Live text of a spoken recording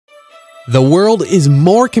The world is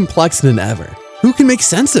more complex than ever. Who can make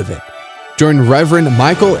sense of it? Join Reverend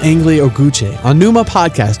Michael Angley Oguche on Numa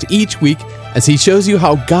Podcast each week as he shows you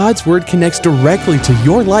how God's Word connects directly to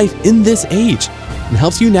your life in this age and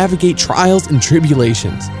helps you navigate trials and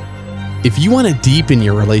tribulations. If you want to deepen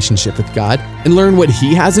your relationship with God and learn what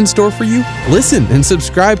He has in store for you, listen and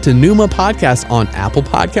subscribe to Numa Podcast on Apple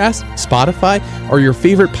Podcasts, Spotify, or your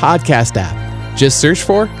favorite podcast app. Just search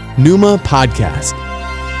for Numa Podcast.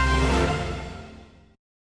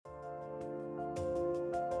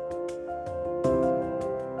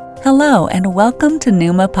 Hello and welcome to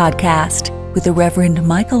Numa Podcast with the Reverend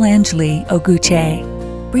Michael Angley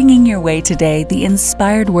Oguche, bringing your way today the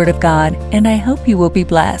inspired Word of God, and I hope you will be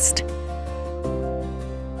blessed.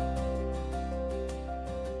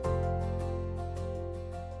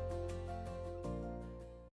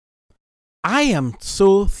 I am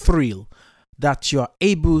so thrilled that you are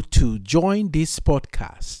able to join this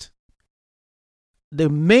podcast. The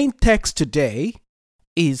main text today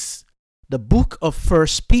is the book of 1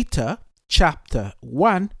 Peter, chapter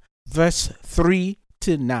 1, verse 3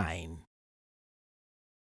 to 9.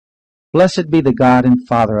 Blessed be the God and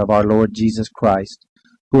Father of our Lord Jesus Christ,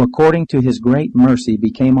 who according to His great mercy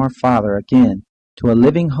became our Father again to a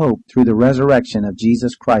living hope through the resurrection of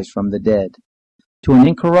Jesus Christ from the dead, to an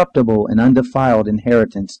incorruptible and undefiled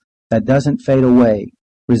inheritance that doesn't fade away,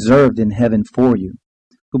 reserved in heaven for you,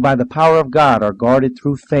 who by the power of God are guarded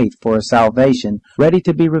through faith for a salvation ready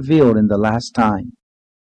to be revealed in the last time,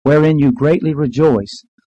 wherein you greatly rejoice,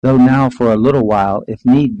 though now for a little while, if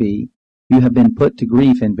need be, you have been put to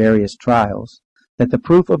grief in various trials, that the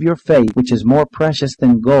proof of your faith, which is more precious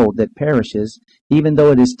than gold that perishes, even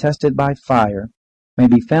though it is tested by fire, may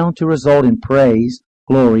be found to result in praise,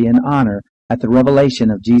 glory, and honor at the revelation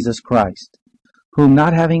of Jesus Christ, whom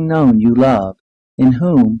not having known you love, in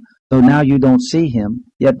whom, though now you don't see Him,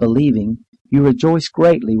 yet believing, you rejoice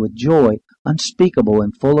greatly with joy unspeakable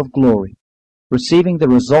and full of glory, receiving the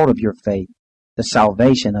result of your faith, the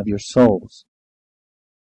salvation of your souls.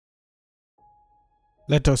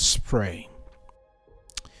 Let us pray.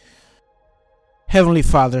 Heavenly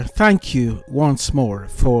Father, thank you once more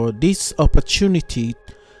for this opportunity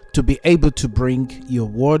to be able to bring your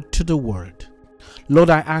word to the world. Lord,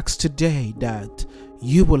 I ask today that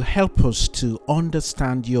you will help us to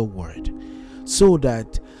understand your word so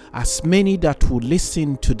that as many that will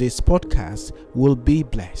listen to this podcast will be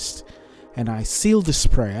blessed. And I seal this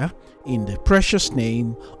prayer in the precious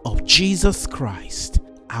name of Jesus Christ,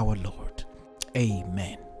 our Lord.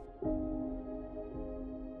 Amen.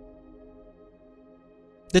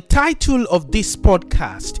 The title of this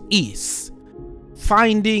podcast is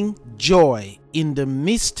Finding Joy in the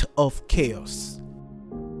Midst of Chaos.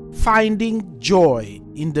 Finding joy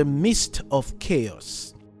in the midst of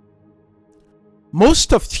chaos.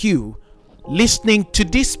 Most of you listening to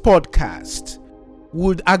this podcast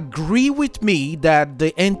would agree with me that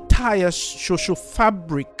the entire social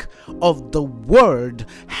fabric of the world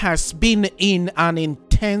has been in an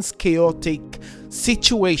intense chaotic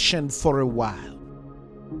situation for a while.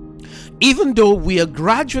 Even though we are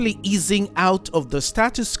gradually easing out of the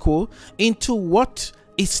status quo into what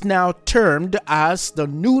is now termed as the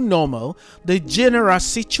new normal, the general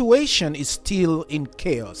situation is still in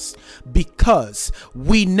chaos because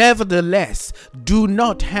we nevertheless do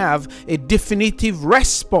not have a definitive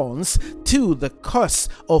response to the cause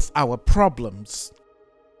of our problems.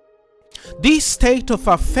 This state of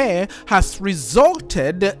affair has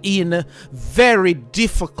resulted in a very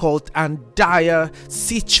difficult and dire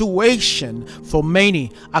situation for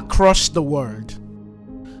many across the world.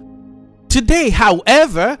 Today,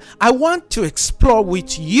 however, I want to explore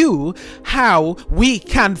with you how we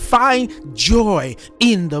can find joy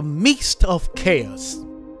in the midst of chaos.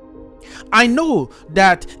 I know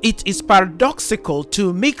that it is paradoxical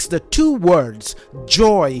to mix the two words,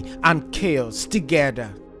 joy and chaos,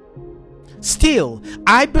 together. Still,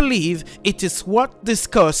 I believe it is worth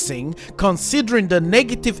discussing considering the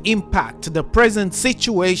negative impact the present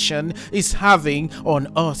situation is having on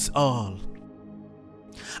us all.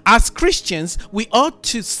 As Christians, we ought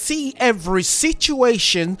to see every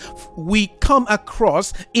situation we come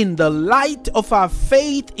across in the light of our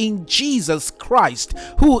faith in Jesus Christ,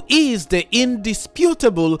 who is the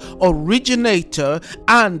indisputable originator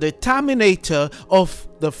and the terminator of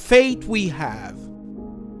the faith we have.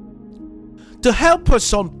 To help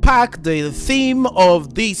us unpack the theme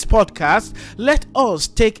of this podcast, let us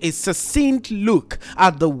take a succinct look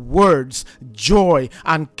at the words joy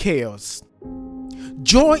and chaos.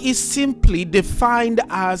 Joy is simply defined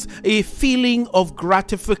as a feeling of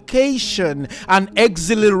gratification and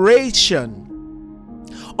exhilaration.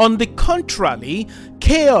 On the contrary,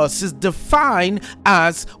 chaos is defined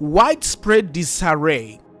as widespread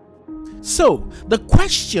disarray. So, the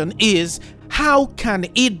question is, how can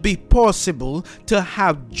it be possible to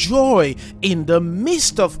have joy in the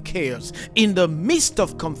midst of chaos, in the midst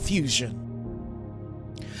of confusion?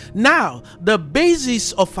 Now, the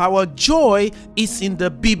basis of our joy is in the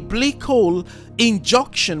biblical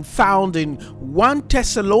injunction found in 1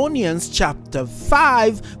 Thessalonians chapter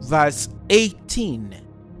 5 verse 18.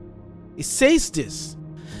 It says this: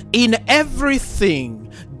 "In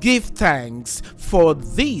everything give thanks, for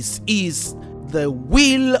this is the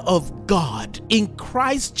will of God in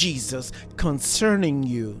Christ Jesus concerning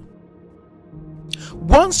you."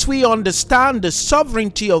 Once we understand the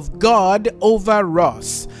sovereignty of God over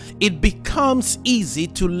us, it becomes easy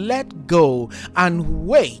to let go and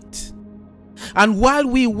wait. And while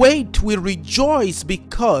we wait, we rejoice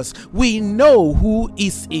because we know who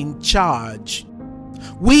is in charge.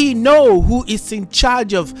 We know who is in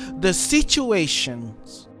charge of the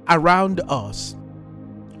situations around us.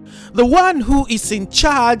 The one who is in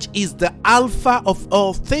charge is the Alpha of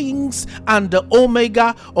all things and the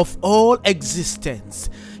Omega of all existence.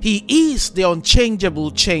 He is the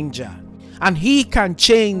unchangeable changer, and He can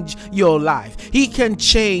change your life. He can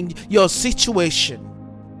change your situation.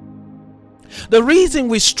 The reason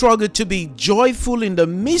we struggle to be joyful in the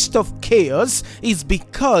midst of chaos is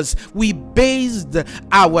because we based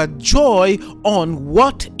our joy on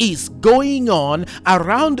what is going on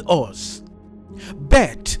around us.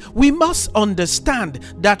 But we must understand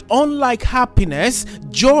that unlike happiness,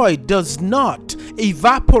 joy does not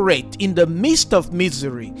evaporate in the midst of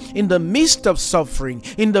misery, in the midst of suffering,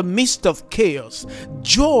 in the midst of chaos.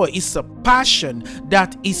 Joy is a passion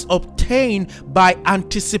that is obtained by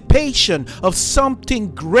anticipation of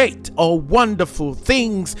something great or wonderful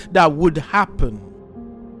things that would happen.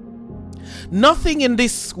 Nothing in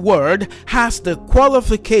this world has the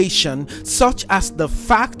qualification such as the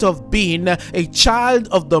fact of being a child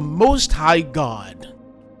of the Most High God.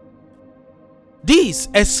 This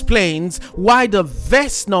explains why the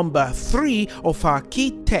verse number 3 of our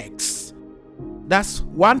key text, that's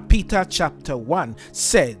 1 Peter chapter 1,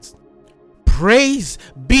 says, "Praise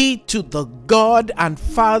be to the God and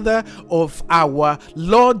Father of our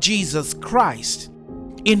Lord Jesus Christ.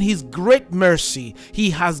 In His great mercy,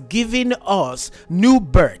 He has given us new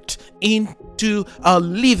birth into a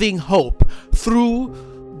living hope through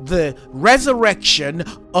the resurrection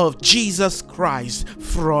of Jesus Christ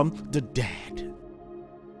from the dead."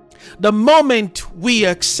 The moment we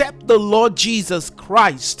accept the Lord Jesus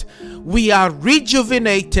Christ, we are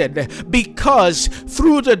rejuvenated, because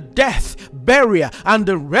through the death, burial, and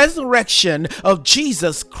the resurrection of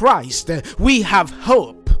Jesus Christ, we have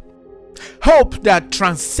hope. Hope that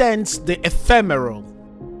transcends the ephemeral.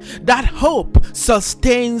 That hope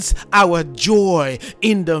sustains our joy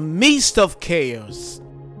in the midst of chaos.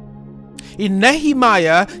 In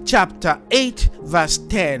Nehemiah chapter 8 verse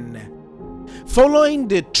 10, following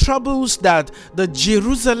the troubles that the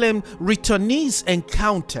Jerusalem returnees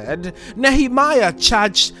encountered, Nehemiah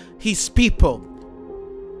charged his people,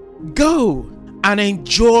 "Go and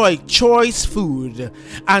enjoy choice food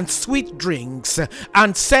and sweet drinks,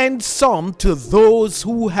 and send some to those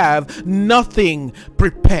who have nothing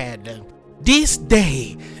prepared. This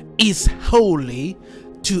day is holy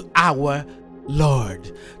to our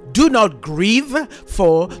Lord. Do not grieve,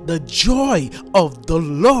 for the joy of the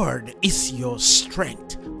Lord is your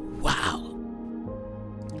strength." Wow.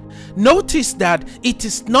 Notice that it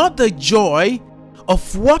is not the joy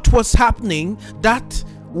of what was happening that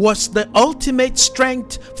was the ultimate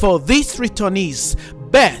strength for these returnees,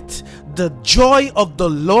 but the joy of the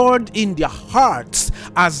Lord in their hearts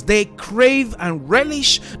as they crave and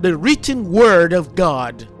relish the written word of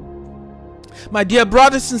God. My dear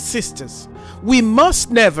brothers and sisters, we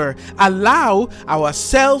must never allow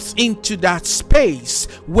ourselves into that space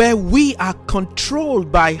where we are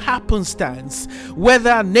controlled by happenstance,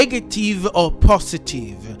 whether negative or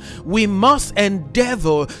positive. We must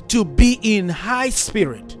endeavor to be in high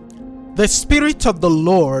spirit, the Spirit of the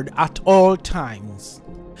Lord at all times.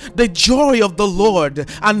 The joy of the Lord,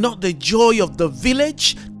 and not the joy of the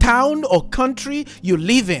village, town, or country you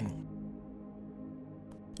live in.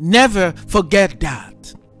 Never forget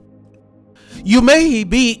that. You may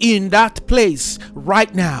be in that place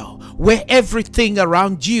right now where everything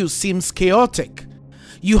around you seems chaotic.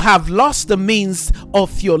 You have lost the means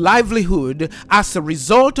of your livelihood as a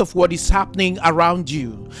result of what is happening around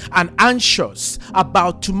you, and anxious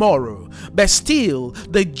about tomorrow. But still,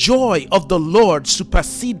 the joy of the Lord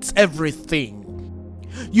supersedes everything.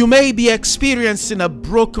 You may be experiencing a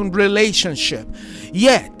broken relationship,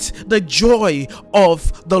 yet the joy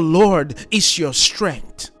of the Lord is your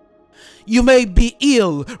strength. You may be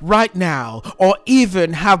ill right now, or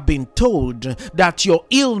even have been told that your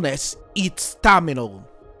illness is terminal.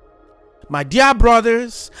 My dear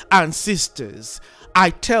brothers and sisters,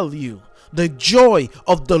 I tell you, the joy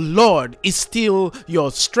of the Lord is still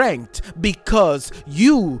your strength, because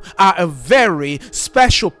you are a very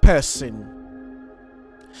special person.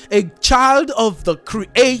 A child of the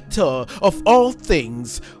Creator of all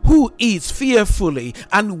things, who is fearfully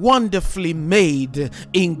and wonderfully made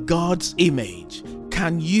in God's image.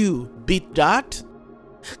 Can you beat that?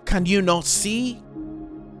 Can you not see?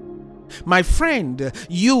 My friend,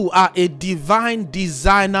 you are a divine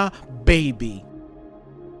designer baby.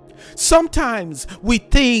 Sometimes we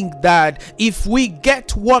think that if we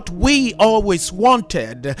get what we always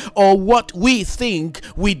wanted or what we think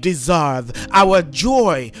we deserve, our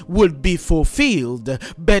joy will be fulfilled.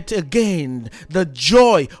 But again, the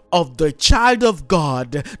joy of the child of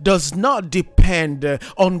God does not depend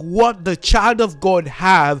on what the child of God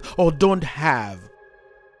have or don't have.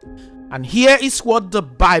 And here is what the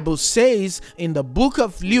Bible says in the book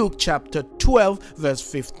of Luke chapter 12 verse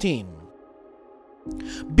 15.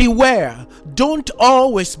 Beware, don't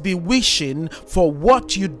always be wishing for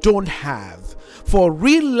what you don't have, for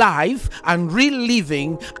real life and real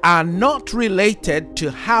living are not related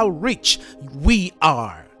to how rich we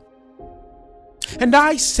are. And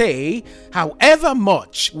I say, however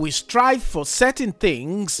much we strive for certain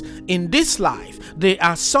things in this life, they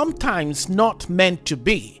are sometimes not meant to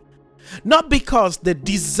be. Not because the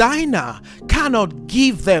designer cannot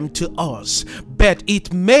give them to us, but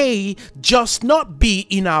it may just not be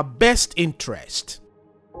in our best interest.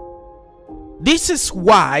 This is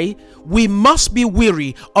why we must be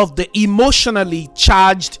wary of the emotionally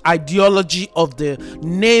charged ideology of the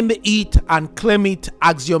name it and claim it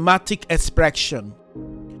axiomatic expression.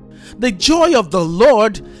 The joy of the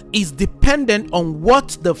Lord is dependent on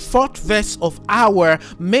what the fourth verse of our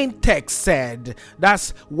main text said.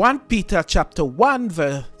 That's 1 Peter chapter 1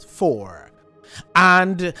 verse 4.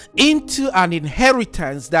 And into an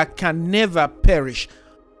inheritance that can never perish,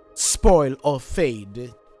 spoil, or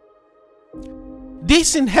fade.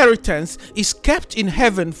 This inheritance is kept in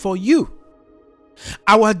heaven for you.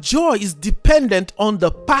 Our joy is dependent on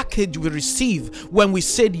the package we receive when we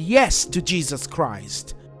said yes to Jesus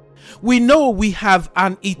Christ. We know we have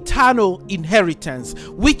an eternal inheritance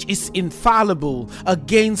which is infallible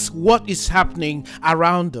against what is happening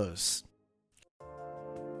around us.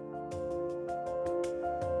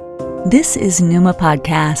 This is Numa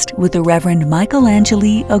Podcast with the Reverend Michael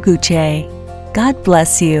Angeli Oguche. God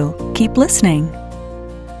bless you. Keep listening.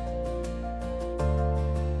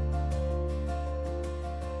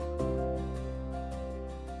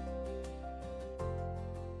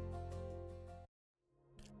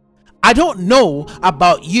 I don't know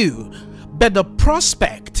about you, but the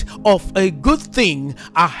prospect of a good thing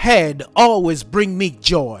ahead always brings me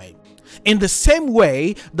joy. In the same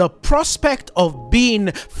way, the prospect of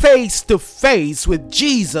being face to face with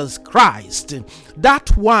Jesus Christ,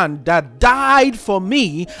 that one that died for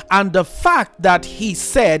me, and the fact that he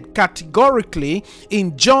said categorically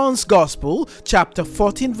in John's Gospel, chapter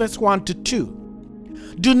 14, verse 1 to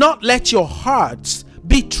 2, "Do not let your hearts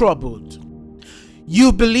be troubled.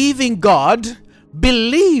 You believe in God,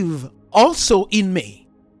 believe also in me.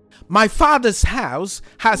 My Father's house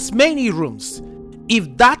has many rooms.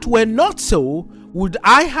 If that were not so, would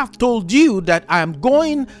I have told you that I am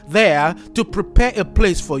going there to prepare a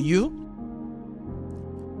place for you?"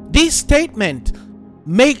 This statement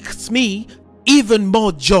makes me even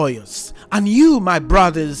more joyous. And you, my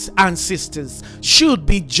brothers and sisters, should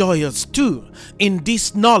be joyous too in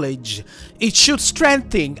this knowledge. It should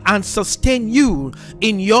strengthen and sustain you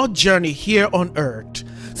in your journey here on earth.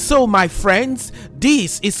 So, my friends,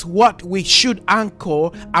 this is what we should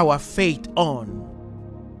anchor our faith on.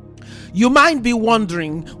 You might be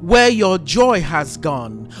wondering where your joy has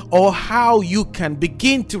gone or how you can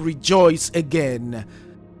begin to rejoice again.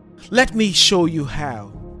 Let me show you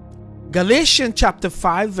how. Galatians chapter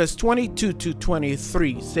 5 verse 22 to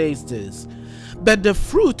 23 says this: "But the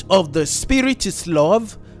fruit of the Spirit is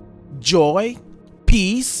love, joy,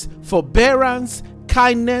 peace, forbearance,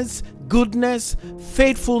 kindness, goodness,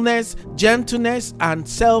 faithfulness, gentleness, and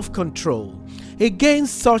self-control.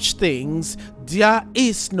 Against such things there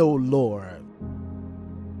is no law."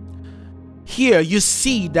 Here you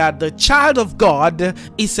see that the child of God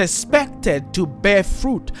is expected to bear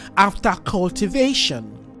fruit after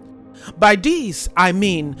cultivation. By this I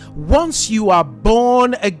mean, once you are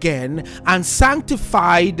born again and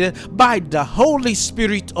sanctified by the Holy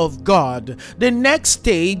Spirit of God, the next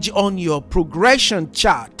stage on your progression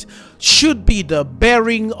chart should be the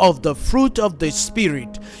bearing of the fruit of the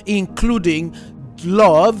Spirit, including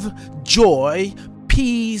love, joy,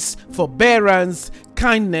 peace, forbearance,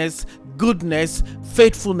 kindness, goodness,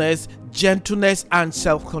 faithfulness, gentleness, and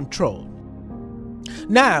self-control.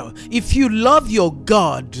 Now, if you love your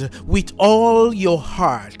God with all your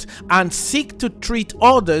heart and seek to treat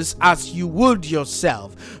others as you would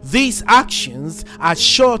yourself, these actions are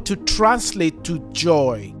sure to translate to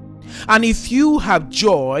joy. And if you have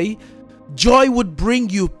joy, joy would bring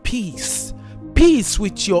you peace. Peace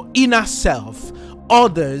with your inner self,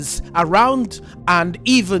 others around, and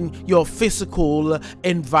even your physical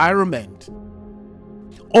environment.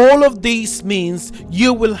 All of this means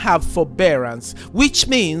you will have forbearance, which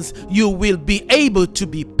means you will be able to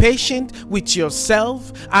be patient with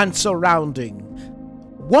yourself and surrounding.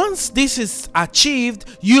 Once this is achieved,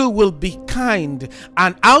 you will be kind,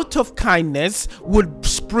 and out of kindness would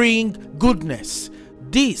spring goodness.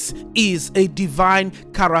 This is a divine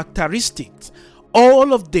characteristic.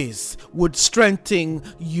 All of this would strengthen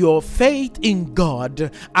your faith in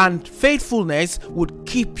God, and faithfulness would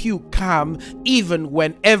keep you calm even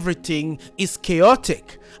when everything is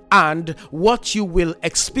chaotic, and what you will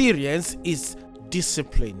experience is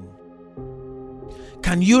discipline.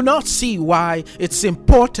 Can you not see why it's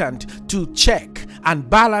important to check and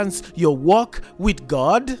balance your walk with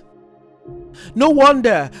God? No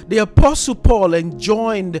wonder the Apostle Paul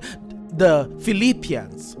enjoined the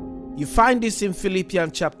Philippians. You find this in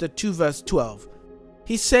Philippians chapter 2 verse 12.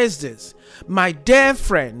 He says this, "My dear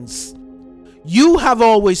friends, you have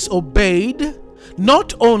always obeyed,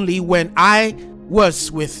 not only when I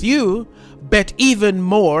was with you, but even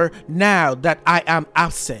more now that I am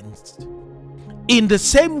absent. In the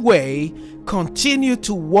same way, continue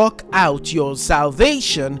to work out your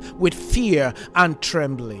salvation with fear and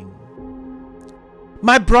trembling."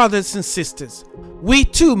 My brothers and sisters, we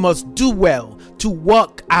too must do well to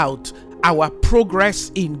work out our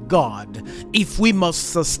progress in God if we must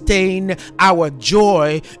sustain our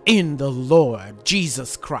joy in the Lord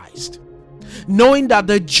Jesus Christ. Knowing that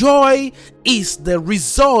the joy is the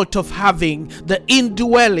result of having the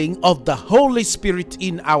indwelling of the Holy Spirit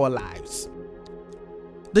in our lives.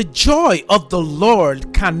 The joy of the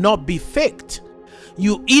Lord cannot be faked.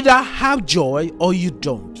 You either have joy or you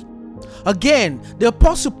don't. Again, the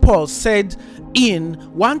Apostle Paul said in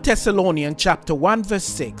 1 Thessalonians chapter 1 verse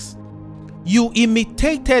 6, "You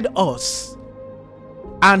imitated us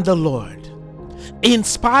and the Lord. In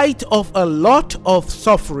spite of a lot of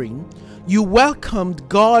suffering, you welcomed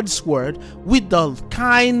God's word with the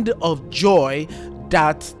kind of joy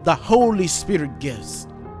that the Holy Spirit gives."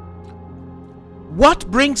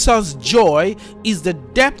 What brings us joy is the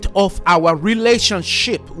depth of our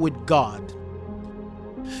relationship with God.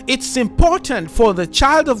 It's important for the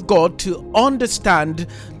child of God to understand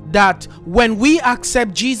that when we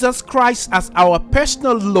accept Jesus Christ as our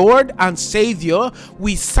personal Lord and Savior,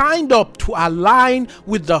 we signed up to align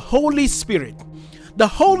with the Holy Spirit. The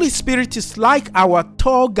Holy Spirit is like our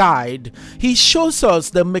tour guide. He shows us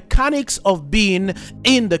the mechanics of being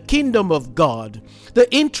in the kingdom of God,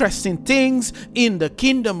 the interesting things in the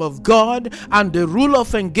kingdom of God, and the rule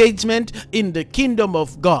of engagement in the kingdom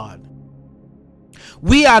of God.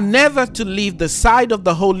 We are never to leave the side of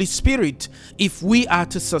the Holy Spirit if we are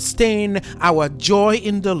to sustain our joy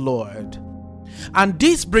in the Lord. And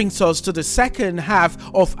this brings us to the second half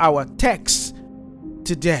of our text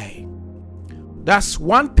today. That's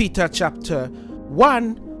 1 Peter chapter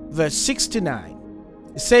 1 verse 69.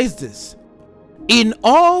 It says this, "In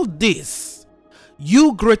all this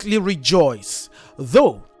you greatly rejoice,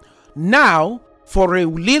 though now for a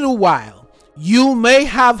little while you may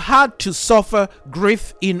have had to suffer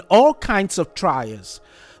grief in all kinds of trials.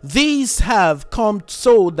 These have come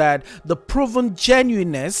so that the proven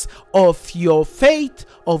genuineness of your faith,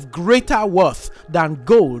 of greater worth than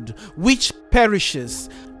gold, which perishes,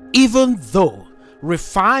 even though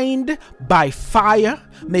refined by fire,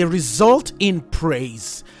 may result in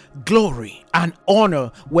praise, glory, and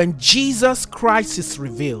honor when Jesus Christ is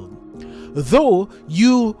revealed. Though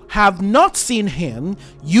you have not seen him,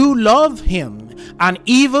 you love him. And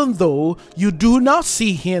even though you do not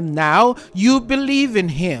see him now, you believe in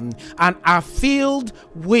him and are filled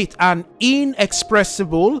with an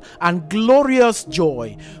inexpressible and glorious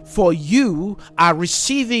joy, for you are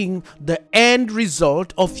receiving the end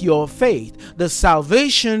result of your faith, the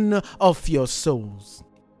salvation of your souls."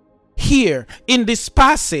 here in this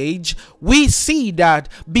passage, we see that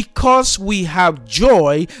because we have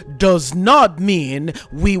joy does not mean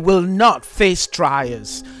we will not face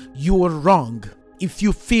trials. You are wrong if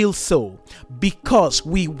you feel so, because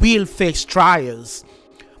we will face trials.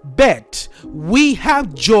 But we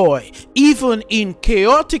have joy even in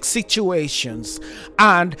chaotic situations,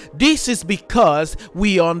 and this is because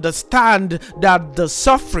we understand that the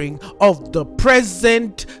suffering of the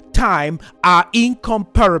present time are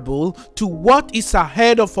incomparable to what is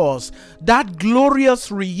ahead of us. That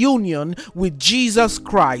glorious reunion with Jesus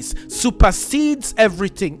Christ supersedes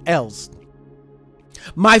everything else.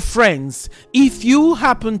 My friends, if you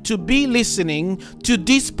happen to be listening to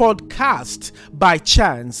this podcast by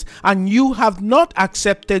chance and you have not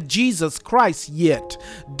accepted Jesus Christ yet,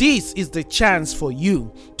 this is the chance for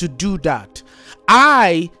you to do that.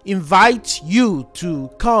 I invite you to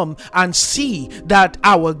come and see that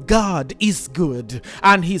our God is good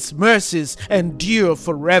and his mercies endure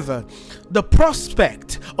forever. The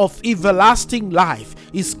prospect of everlasting life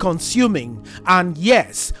is consuming, and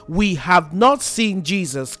yes, we have not seen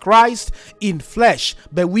Jesus Christ in flesh,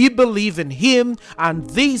 but we believe in him, and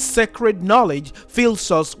this sacred knowledge fills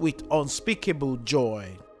us with unspeakable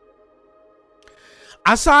joy.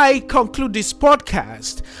 As I conclude this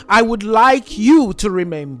podcast, I would like you to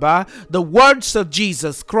remember the words of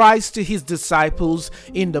Jesus Christ to his disciples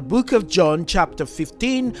in the book of John chapter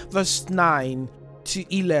 15 verse 9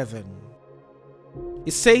 to 11.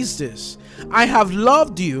 It says this: I have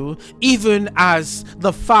loved you even as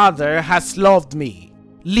the Father has loved me.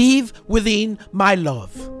 Live within my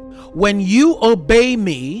love. When you obey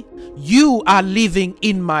me, you are living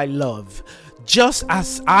in my love, just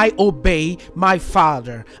as I obey my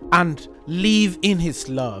Father and live in his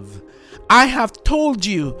love. I have told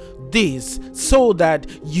you this so that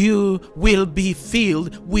you will be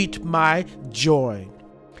filled with my joy.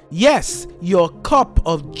 Yes, your cup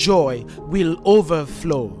of joy will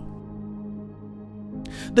overflow.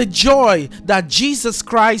 The joy that Jesus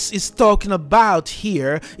Christ is talking about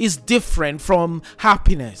here is different from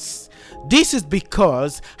happiness. This is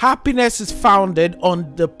because happiness is founded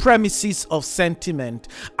on the premises of sentiment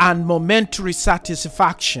and momentary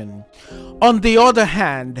satisfaction. On the other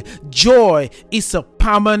hand, joy is a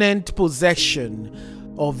permanent possession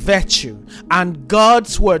of virtue, and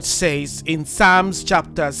God's word says in Psalms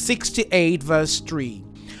chapter 68 verse 3,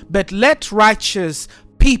 but let righteous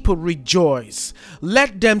people rejoice.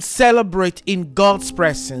 Let them celebrate in God's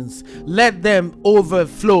presence. Let them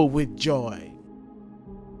overflow with joy.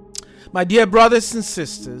 My dear brothers and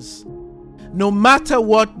sisters, no matter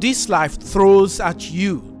what this life throws at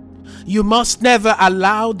you, you must never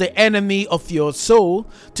allow the enemy of your soul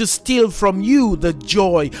to steal from you the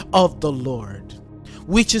joy of the Lord,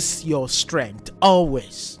 which is your strength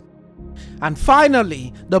always. And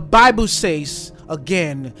finally, the Bible says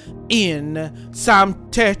again in Psalm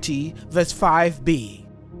 30 verse 5b,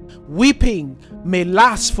 weeping may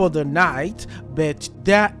last for the night, but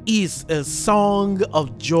there is a song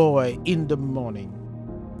of joy in the morning.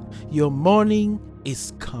 Your morning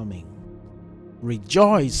is coming.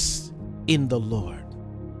 Rejoice in the Lord.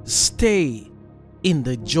 Stay in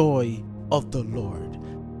the joy of the Lord.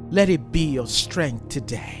 Let it be your strength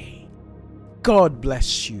today. God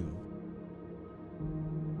bless you.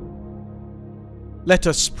 Let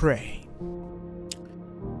us pray.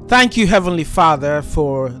 Thank you, Heavenly Father,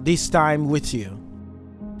 for this time with you.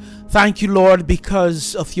 Thank you, Lord,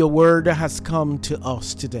 because of your word that has come to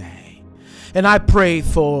us today. And I pray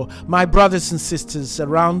for my brothers and sisters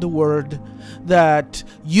around the world that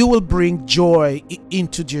you will bring joy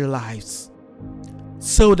into their lives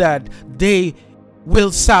so that they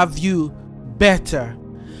will serve you better.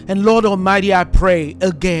 And Lord Almighty, I pray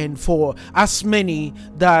again for as many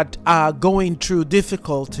that are going through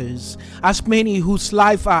difficulties, as many whose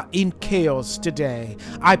life are in chaos today.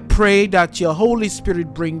 I pray that your Holy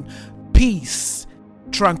Spirit bring peace,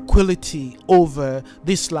 tranquility over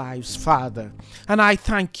these lives, Father. And I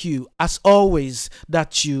thank you, as always,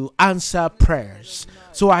 that you answer prayers.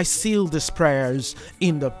 So I seal these prayers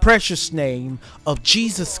in the precious name of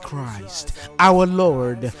Jesus Christ, our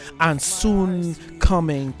Lord and soon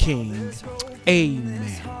coming King.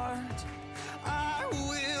 Amen. I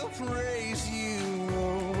will praise you,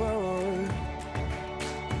 Lord.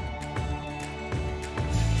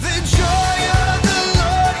 The joy of the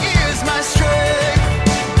Lord is my strength.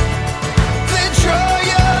 The joy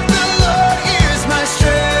of the Lord is my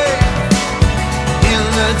strength. In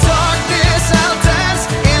the darkness I'll dance,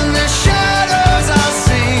 in the shadows I'll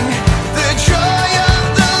sing. The joy of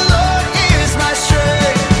the Lord is my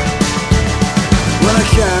strength. When I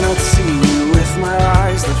cannot see you with my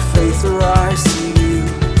eyes that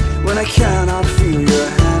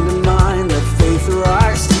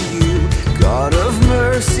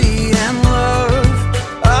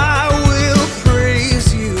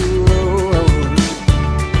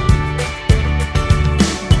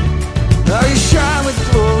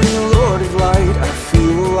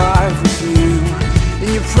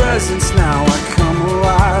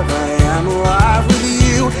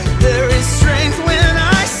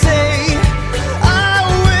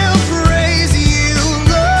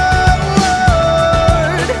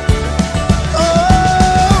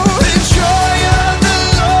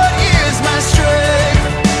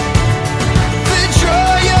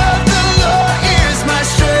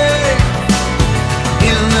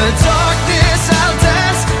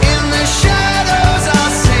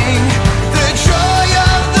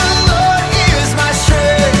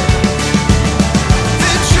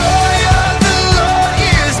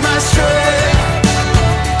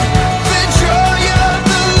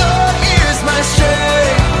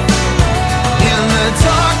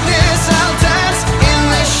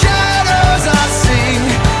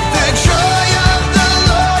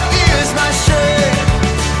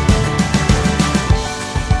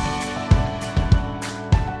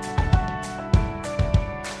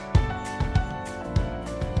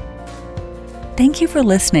for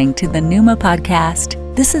listening to the Pneuma Podcast.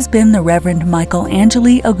 This has been the Reverend Michael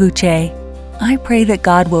Angeli Oguche. I pray that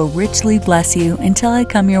God will richly bless you until I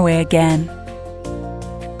come your way again.